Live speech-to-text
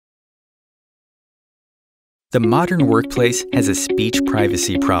The modern workplace has a speech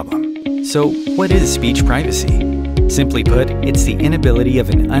privacy problem. So, what is speech privacy? Simply put, it's the inability of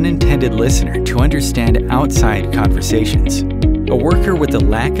an unintended listener to understand outside conversations. A worker with a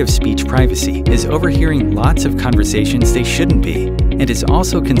lack of speech privacy is overhearing lots of conversations they shouldn't be, and is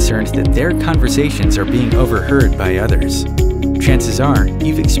also concerned that their conversations are being overheard by others. Chances are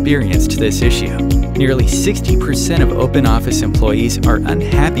you've experienced this issue. Nearly 60% of open office employees are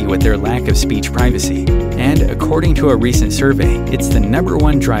unhappy with their lack of speech privacy, and according to a recent survey, it's the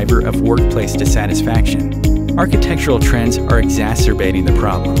 #1 driver of workplace dissatisfaction. Architectural trends are exacerbating the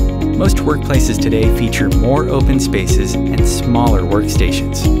problem. Most workplaces today feature more open spaces and smaller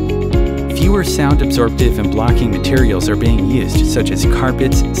workstations. Fewer sound-absorptive and blocking materials are being used, such as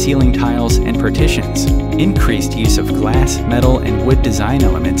carpets, ceiling tiles, and partitions. Increased use of glass, metal, and wood design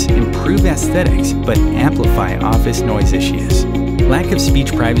elements improve aesthetics but amplify office noise issues. Lack of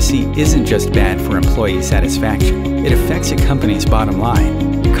speech privacy isn't just bad for employee satisfaction, it affects a company's bottom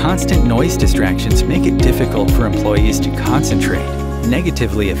line. Constant noise distractions make it difficult for employees to concentrate,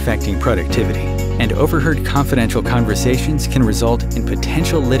 negatively affecting productivity. And overheard confidential conversations can result in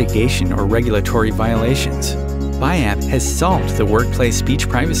potential litigation or regulatory violations. BiAp has solved the workplace speech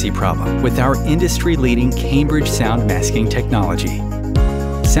privacy problem with our industry-leading Cambridge sound masking technology.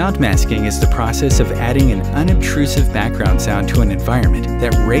 Sound masking is the process of adding an unobtrusive background sound to an environment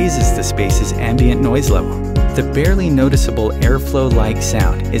that raises the space's ambient noise level. The barely noticeable airflow-like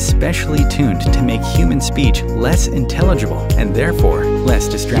sound is specially tuned to make human speech less intelligible and therefore less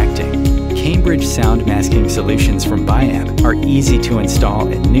distracting. Cambridge sound masking solutions from BiAp are easy to install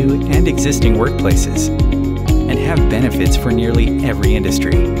at new and existing workplaces and have benefits for nearly every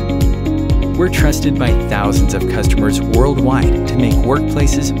industry. We're trusted by thousands of customers worldwide to make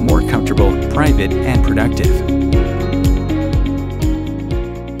workplaces more comfortable, private, and productive.